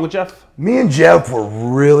you get along with Jeff? Me and Jeff were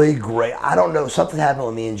really great. I don't know. Something happened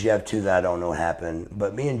with me and Jeff, too, that I don't know what happened.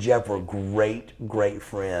 But me and Jeff were great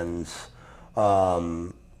friends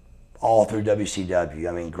all through WCW.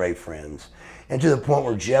 I mean, great friends. And to the point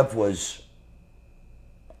where Jeff was,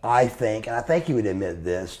 I think, and I think he would admit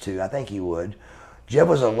this, too. I think he would. Jeff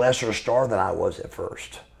was a lesser star than I was at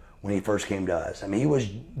first when he first came to us. I mean, he was,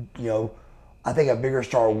 I think a bigger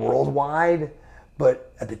star worldwide.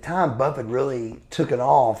 But at the time, Buff had really taken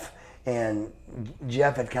off, and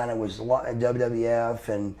Jeff had kind of was at WWF,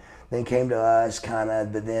 and then came to us kind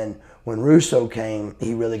of. But then when Russo came,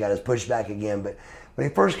 he really got his push back again. But when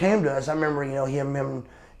he first came to us, I remember him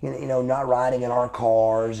not riding in our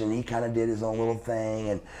cars, and he kind of did his own little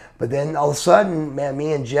thing. But then all of a sudden, man,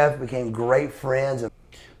 me and Jeff became great friends.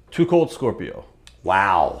 Too Cold Scorpio.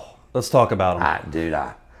 Wow. Let's talk about him. Dude,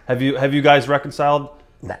 have you guys reconciled?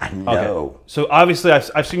 No. Okay. So obviously,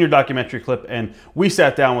 I've seen your documentary clip, and we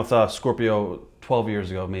sat down with Scorpio 12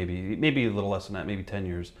 years ago, maybe a little less than that, maybe 10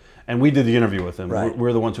 years, and we did the interview with him. Right.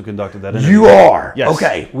 We're the ones who conducted that interview. You are? Yes.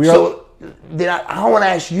 Okay. We are. So then I want to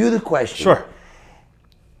ask you the question. Sure.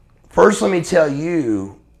 First, let me tell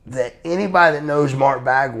you that anybody that knows Mark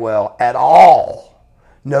Bagwell at all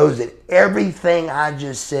knows that everything I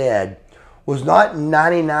just said was not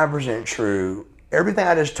 99% true. Everything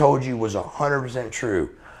I just told you was 100% true.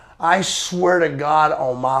 I swear to God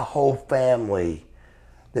on my whole family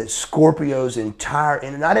that Scorpio's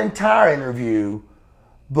not entire interview,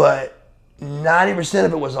 but 90%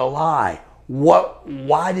 of it was a lie.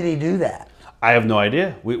 Why did he do that? I have no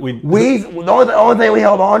idea. The only thing we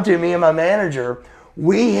held on to, me and my manager,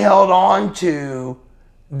 we held on to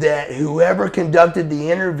that whoever conducted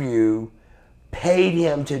the interview paid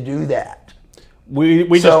him to do that. We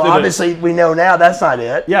just so did obviously we know now that's not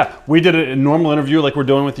it. Yeah, we did a normal interview like we're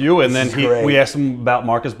doing with you, and then Great. we asked him about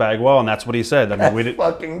Marcus Bagwell, and that's what he said. I mean, we did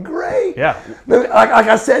Fucking great. Yeah, Like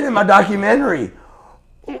I said in my documentary,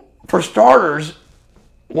 for starters,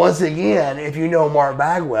 once again, if you know Mark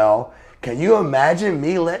Bagwell, can you imagine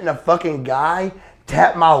me letting a fucking guy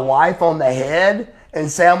tap my wife on the head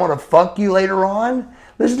and say I'm gonna fuck you later on?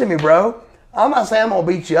 Listen to me, bro. I'm not saying I'm gonna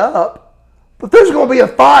beat you up, but there's gonna be a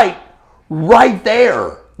fight right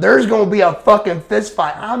there. There's gonna be a fucking fist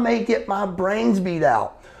fight. I may get my brains beat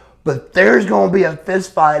out, but there's gonna be a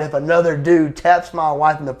fist fight if another dude taps my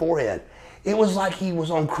wife in the forehead. It was like he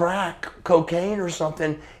was on crack, cocaine or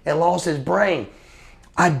something, and lost his brain.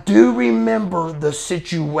 I do remember the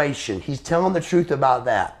situation. He's telling the truth about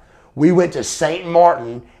that. We went to St.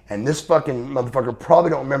 Martin, and this fucking motherfucker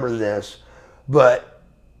probably don't remember this, but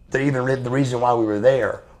they even read the reason why we were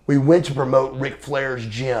there. We went to promote Ric Flair's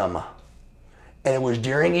gym. And it was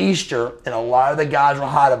during Easter, and a lot of the guys were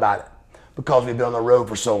hot about it because we've been on the road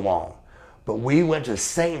for so long. But we went to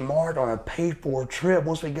St. Martin on a paid-for trip.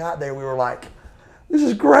 Once we got there, we were like, this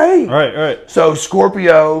is great. all right. So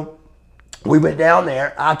Scorpio, we went down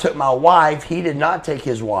there. I took my wife. He did not take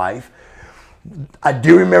his wife. I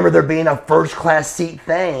do remember there being a first-class seat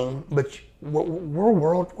thing, but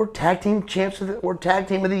we're tag team champs. We're tag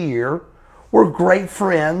team of the year. We're great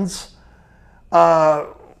friends.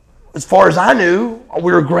 As far as I knew,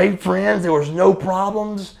 we were great friends. There was no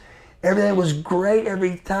problems. Everything was great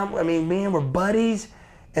every time. I mean, me and him were buddies.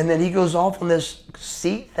 And then he goes off on this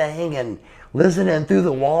seat thing and listening through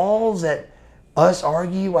the walls at us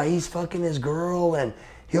argue while he's fucking his girl and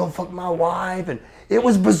he'll fuck my wife. And it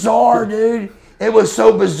was bizarre, dude. It was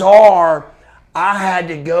so bizarre. I had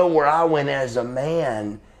to go where I went as a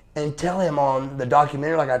man and tell him on the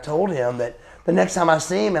documentary, like I told him, that the next time I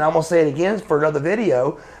see him, and I'm going to say it again for another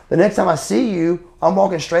video, the next time I see you, I'm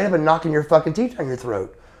walking straight up and knocking your fucking teeth down your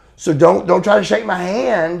throat. So don't try to shake my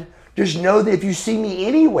hand. Just know that if you see me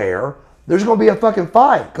anywhere, there's going to be a fucking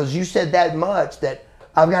fight because you said that much that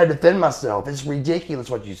I've got to defend myself. It's ridiculous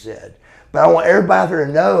what you said. But I want everybody out there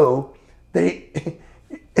to know that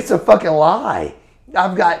it's a fucking lie.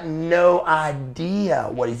 I've got no idea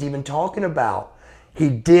what he's even talking about. He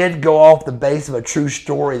did go off the base of a true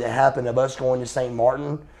story that happened of us going to St.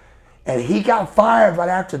 Martin, and he got fired right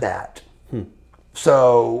after that.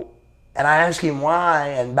 So, and I asked him why,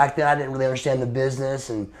 and back then I didn't really understand the business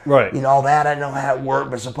and all that. I didn't know how it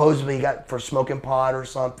worked, but supposedly he got for smoking pot or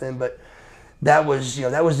something. But that was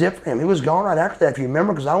that was it for him. He was gone right after that, if you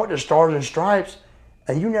remember, because I went to Stars and Stripes,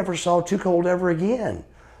 and you never saw Too Cold ever again.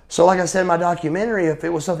 So, like I said in my documentary, if it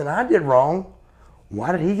was something I did wrong,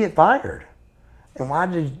 why did he get fired? And why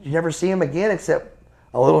did you never see him again except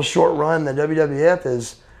a little short run in the WWF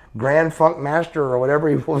as Grand Funk Master or whatever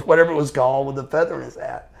it was called with the feather in his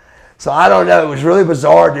hat? So I don't know. It was really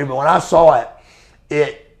bizarre, dude. But when I saw it,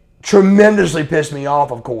 it tremendously pissed me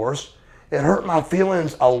off, of course. It hurt my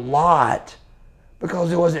feelings a lot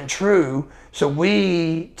because it wasn't true. So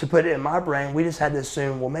to put it in my brain, we just had to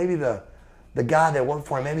assume, well, maybe the guy that worked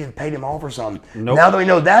for him, maybe he paid him off or something. Nope. Now that we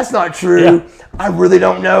know that's not true, I really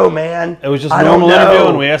don't know, man. It was just a normal interview,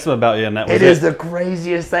 and we asked him about you, and that was it. It is the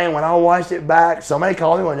craziest thing. When I watched it back, somebody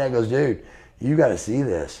called me one day and goes, dude, you got to see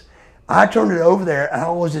this. I turned it over there, and I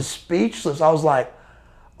was just speechless. I was like,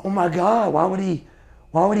 oh, my God, why would he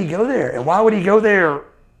go there? And why would he go there?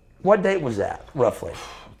 What date was that, roughly?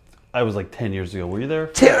 I was like 10 years ago. Were you there?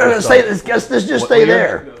 Let's just stay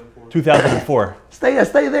there. 2004.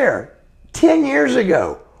 Stay there. 10 years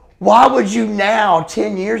ago. Why would you now,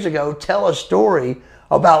 10 years ago, tell a story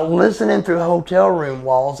about listening through hotel room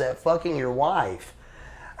walls at fucking your wife?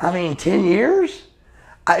 I mean, 10 years?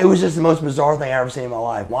 It was just the most bizarre thing I ever seen in my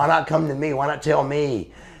life. Why not come to me? Why not tell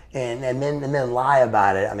me? And then lie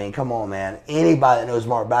about it? I mean, come on, man. Anybody that knows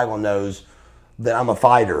Mark Bagwell knows that I'm a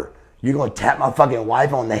fighter. You're going to tap my fucking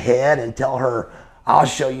wife on the head and tell her, I'll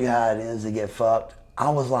show you how it is to get fucked. I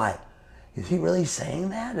was like, is he really saying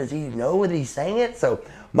that? Does he know that he's saying it? So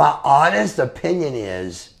my honest opinion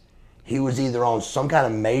is he was either on some kind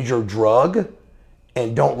of major drug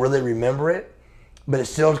and don't really remember it, but it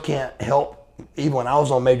still can't help. Even when I was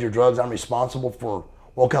on major drugs, I'm responsible for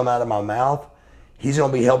what will come out of my mouth. He's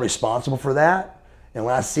going to be held responsible for that. And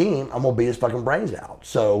when I see him, I'm going to beat his fucking brains out.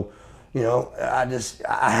 So,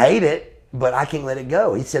 I hate it, but I can't let it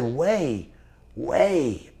go. He said way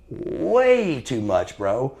too much,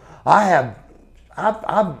 bro. I've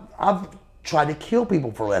tried to kill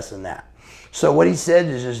people for less than that. So what he said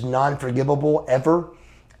is just non-forgivable ever,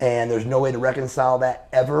 and there's no way to reconcile that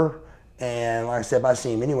ever. And like I said, if I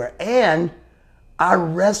see him anywhere, and I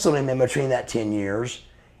wrestled him in between that 10 years,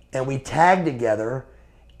 and we tagged together,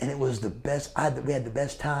 and it was the best. We had the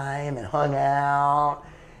best time and hung out.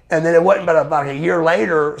 And then it wasn't but about a year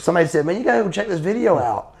later, somebody said, "Man, you gotta go check this video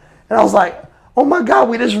out." And I was like, "Oh my God,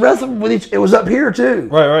 we just wrestled with each." It was up here too,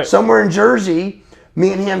 right, somewhere in Jersey.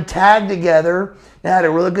 Me and him tagged together and had a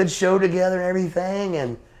really good show together and everything.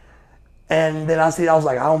 And then I was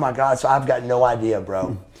like, "Oh my God!" So I've got no idea,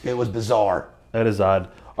 bro. It was bizarre. That is odd.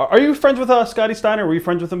 Are you friends with Scotty Steiner? Were you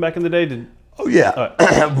friends with him back in the day? Oh yeah,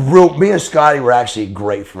 me and Scotty were actually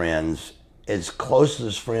great friends, as close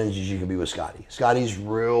as friends as you can be with Scotty. Scotty's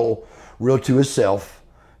real to himself.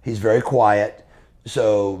 He's very quiet.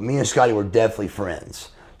 So me and Scotty were definitely friends.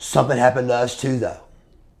 Something happened to us too, though.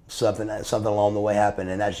 Something along the way happened,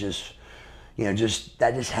 and that's just,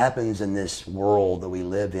 that just happens in this world that we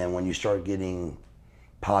live in. When you start getting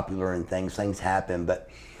popular and things happen. But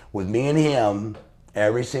with me and him,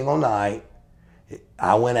 every single night,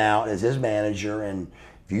 I went out as his manager, and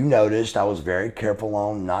if you noticed, I was very careful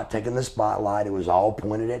on not taking the spotlight. It was all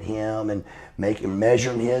pointed at him and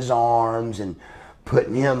measuring his arms and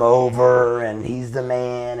putting him over, and he's the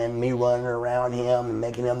man, and me running around him and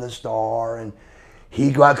making him the star. And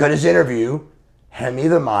he'd go out, cut his interview, hand me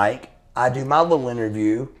the mic, I'd do my little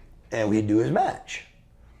interview, and we'd do his match.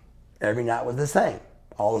 Every night was the same.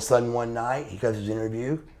 All of a sudden one night, he cuts his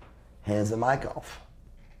interview, hands the mic off.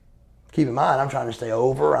 Keep in mind, I'm trying to stay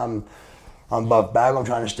over. I'm Buff Bagwell. I'm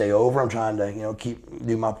trying to stay over. I'm trying to,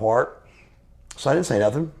 do my part. So I didn't say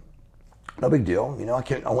nothing. No big deal.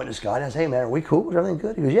 I went to Scott and I said, "Hey man, are we cool? Is everything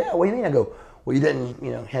good?" He goes, "Yeah, what do you mean?" I go, "Well, you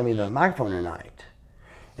didn't, hand me the microphone tonight."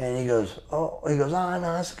 And he goes, "Oh, no,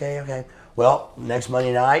 that's okay. Well, next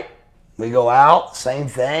Monday night, we go out, same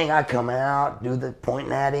thing. I come out, do the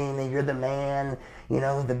pointing at him, and you're the man,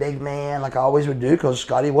 the big man, like I always would do, because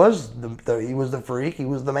Scotty was he was the freak, he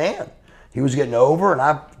was the man. He was getting over, and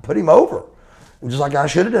I put him over, just like I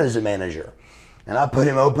should have done as a manager. And I put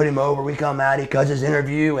him over. We come out, he cuts his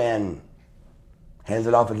interview, and hands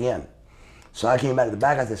it off again. So I came back to the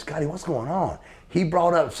back. I said, "Scotty, what's going on?" He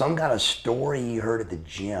brought up some kind of story he heard at the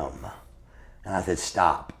gym. And I said,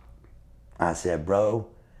 "Stop." I said, "Bro,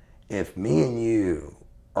 if me and you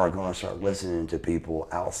are going to start listening to people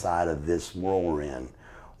outside of this world we're in,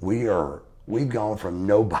 we've gone from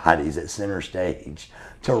nobodies at center stage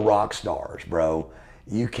to rock stars, bro.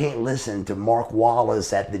 You can't listen to Mark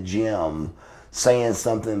Wallace at the gym saying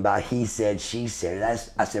something about he said, she said."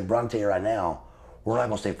 I said, "Bro, I'm telling you right now, we're not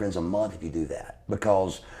going to stay friends a month if you do that,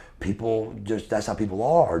 because people that's how people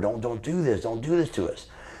are. Don't do this. Don't do this to us."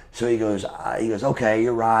 So he goes, "Okay,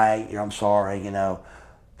 you're right. I'm sorry."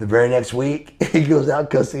 The very next week, he goes out,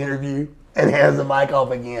 cuts the interview, and hands the mic off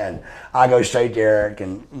again. I go straight to Eric,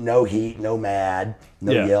 and no heat, no mad,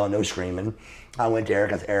 no yelling, no screaming. I went to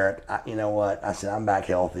Eric. I said, "Eric, you know what?" I said, "I'm back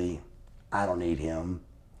healthy. I don't need him,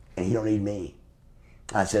 and he don't need me."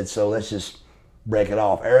 I said, "So let's just break it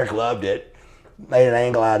off." Eric loved it. Made an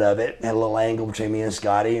angle out of it, had a little angle between me and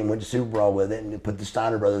Scotty, and went to Super Bowl with it, and put the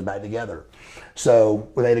Steiner brothers back together. So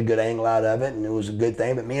we made a good angle out of it, and it was a good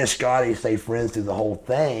thing. But me and Scotty stayed friends through the whole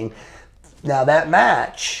thing. Now that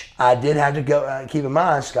match, I did have to go. Keep in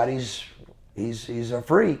mind, Scotty's he's a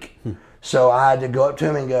freak, so I had to go up to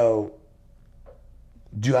him and go,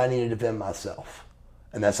 "Do I need to defend myself?"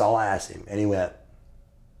 And that's all I asked him, and he went,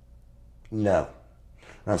 "No."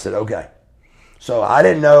 And I said, "Okay." So I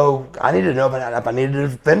didn't know. I needed to know if I needed to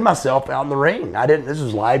defend myself out in the ring. I didn't. This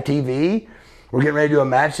was live TV. We're getting ready to do a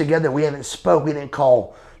match together. We haven't spoke. We didn't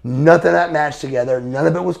call nothing of that match together. None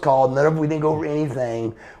of it was called. We didn't go over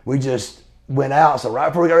anything. We just went out. So right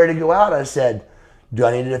before we got ready to go out, I said, "Do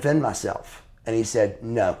I need to defend myself?" And he said,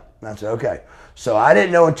 "No." And I said, "Okay." So I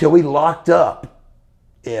didn't know until we locked up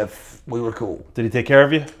if we were cool. Did he take care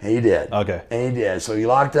of you? He did. Okay. And he did. So he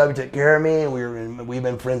locked up. He took care of me, and we've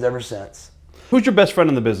been friends ever since. Who's your best friend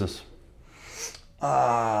in the business?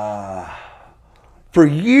 For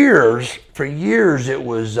years, it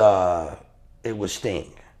was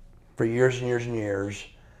Sting. For years and years and years.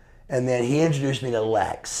 And then he introduced me to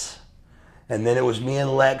Lex. And then it was me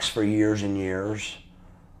and Lex for years and years.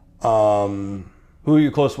 Who are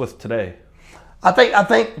you close with today? I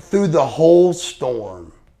think through the whole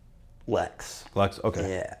storm, Lex. Lex, okay.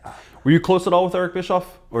 Yeah. Were you close at all with Eric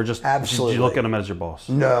Bischoff, or just Absolutely. Did you look at him as your boss?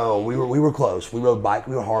 No, we were close. We rode bike.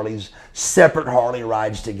 We were Harleys, separate Harley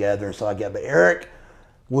rides together and stuff like that. But Eric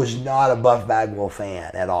was not a Buff Bagwell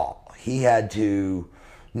fan at all. He had to.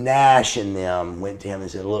 Nash and them went to him and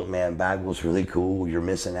said, "Look, man, Bagwell's really cool. You're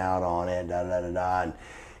missing out on it." Da da da da. And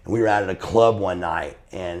we were out at a club one night,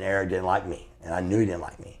 and Eric didn't like me, and I knew he didn't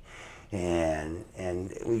like me. And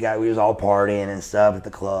we was all partying and stuff at the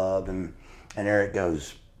club, and Eric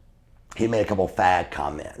goes, he made a couple of fag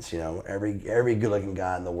comments. You know, every good-looking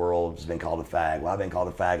guy in the world has been called a fag. Well, I've been called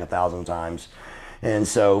a fag 1,000 times. And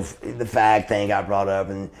so the fag thing got brought up,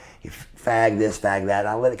 and he fag this, fag that. And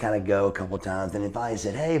I let it kind of go a couple of times. And then finally he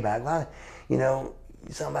said, hey, Bagwell, you know,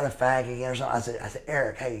 something about a fag again or something. I said,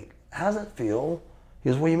 Eric, hey, how's it feel? He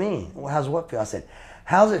goes, what do you mean? Well, how's what feel? I said,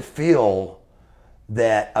 how's it feel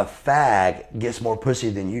that a fag gets more pussy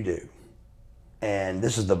than you do? And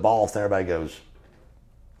this is the boss, and everybody goes,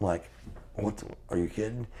 like, what? Are you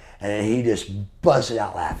kidding? And then he just busted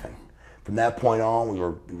out laughing. From that point on, we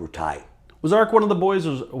were tight. Was Eric one of the boys,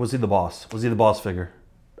 or was he the boss? Was he the boss figure?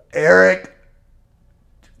 Eric,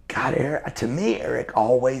 God, Eric, to me, Eric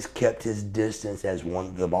always kept his distance as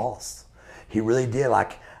the boss. He really did.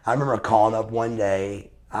 Like, I remember calling up one day,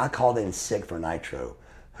 I called in sick for Nitro.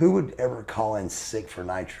 Who would ever call in sick for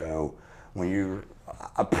Nitro when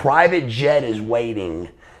a private jet is waiting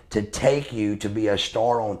to take you to be a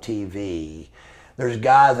star on TV? There's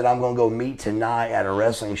guys that I'm going to go meet tonight at a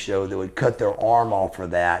wrestling show that would cut their arm off for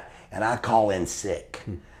that, and I call in sick.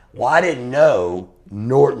 Well, I didn't know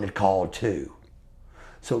Norton had called too.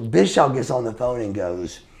 So Bischoff gets on the phone and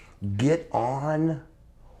goes, get on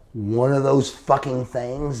one of those fucking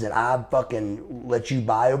things that I fucking let you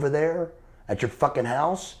buy over there at your fucking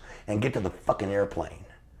house and get to the fucking airplane.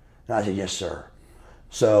 And I said, yes, sir.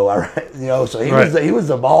 So so he was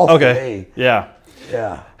the boss to me. Yeah.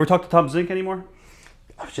 Yeah. We talk to Tom Zink anymore?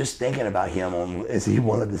 I was just thinking about him. Is he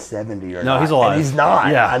one of the 70 or not? No, he's alive. And he's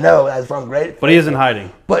not. Yeah. I know. That's from great. But he is in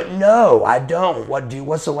hiding. But no, I don't.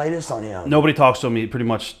 What's the latest on him? Nobody talks to him. He pretty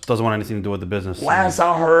much doesn't want anything to do with the business. Last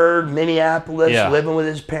I heard, Minneapolis, Yeah. living with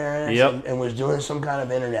his parents, Yep. and was doing some kind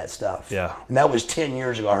of internet stuff. Yeah. And that was 10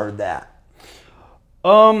 years ago I heard that.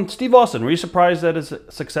 Steve Austin, were you surprised at his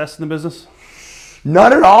success in the business?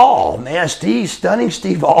 Not at all, man. Stunning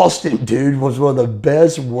Steve Austin, dude, was one of the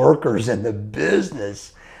best workers in the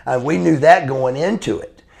business. And we knew that going into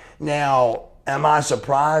it. Now, am I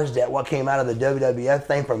surprised at what came out of the WWF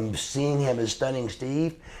thing from seeing him as Stunning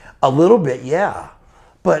Steve? A little bit, yeah.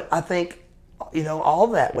 But I think, all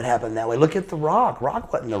that would happen that way. Look at The Rock.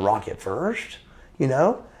 Rock wasn't The Rock at first,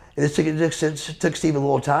 It took Steve a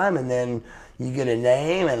little time, and then you get a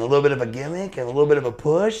name and a little bit of a gimmick and a little bit of a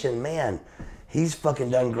push, and man, he's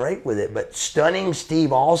fucking done great with it. But Stunning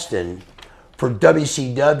Steve Austin for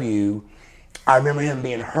WCW, I remember him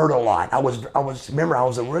being hurt a lot. Remember I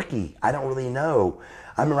was a rookie. I don't really know.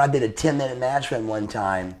 I remember I did a 10-minute match for him one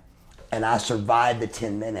time, and I survived the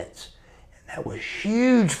 10 minutes. And that was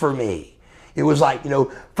huge for me. It was like,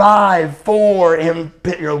 5, 4, him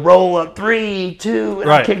roll up 3, 2, and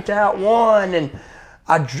Right. I kicked out 1, and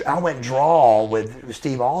I went draw with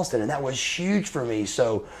Steve Austin, and that was huge for me.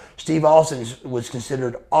 So Steve Austin was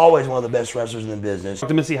considered always one of the best wrestlers in the business.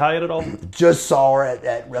 Did Missy Hyatt at all? Just saw her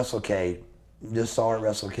at WrestleCade.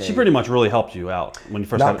 She pretty much really helped you out when you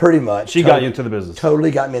first Not pretty much. She got you into the business.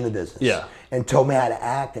 Totally got me in the business. Yeah. And told me how to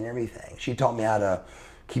act and everything. She taught me how to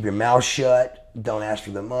keep your mouth shut, don't ask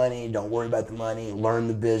for the money, don't worry about the money, learn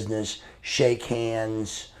the business, shake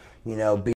hands, be